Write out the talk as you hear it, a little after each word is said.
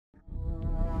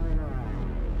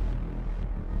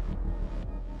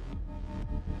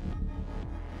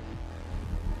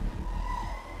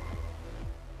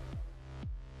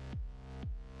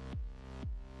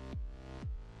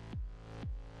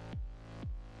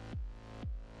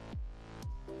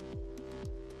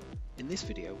this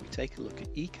video we take a look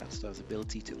at eCADSTAR's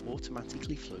ability to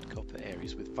automatically flood copper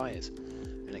areas with vias,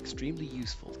 an extremely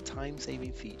useful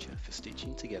time-saving feature for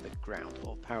stitching together ground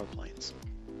or power lines.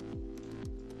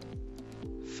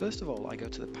 First of all, I go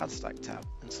to the padstack tab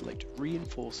and select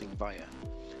reinforcing via.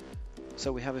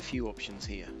 So we have a few options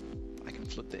here. I can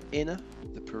flood the inner,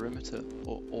 the perimeter,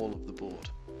 or all of the board.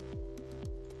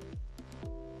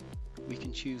 We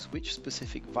can choose which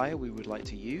specific via we would like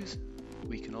to use.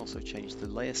 We can also change the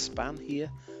layer span here,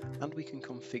 and we can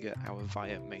configure our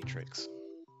via matrix.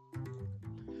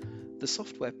 The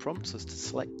software prompts us to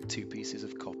select two pieces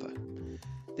of copper.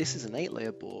 This is an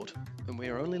 8-layer board, and we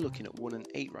are only looking at 1 and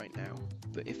 8 right now,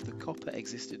 but if the copper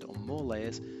existed on more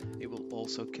layers, it will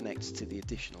also connect to the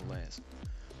additional layers,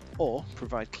 or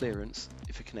provide clearance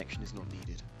if a connection is not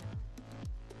needed.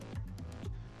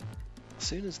 As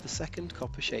soon as the second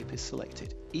copper shape is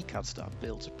selected, eCADSTAR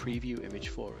builds a preview image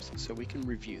for us so we can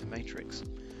review the matrix.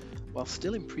 While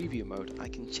still in preview mode, I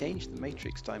can change the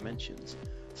matrix dimensions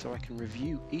so I can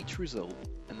review each result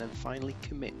and then finally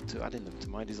commit to adding them to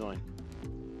my design.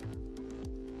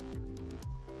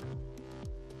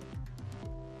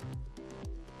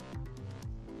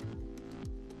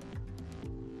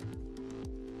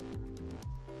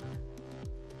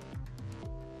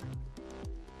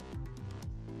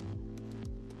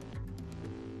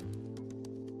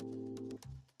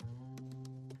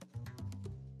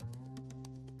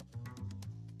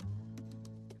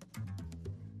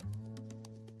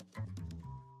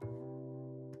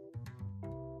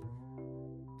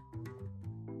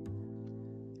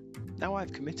 Now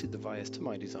I've committed the vias to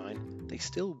my design, they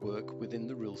still work within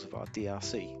the rules of our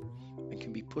DRC and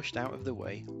can be pushed out of the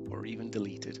way or even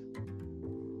deleted.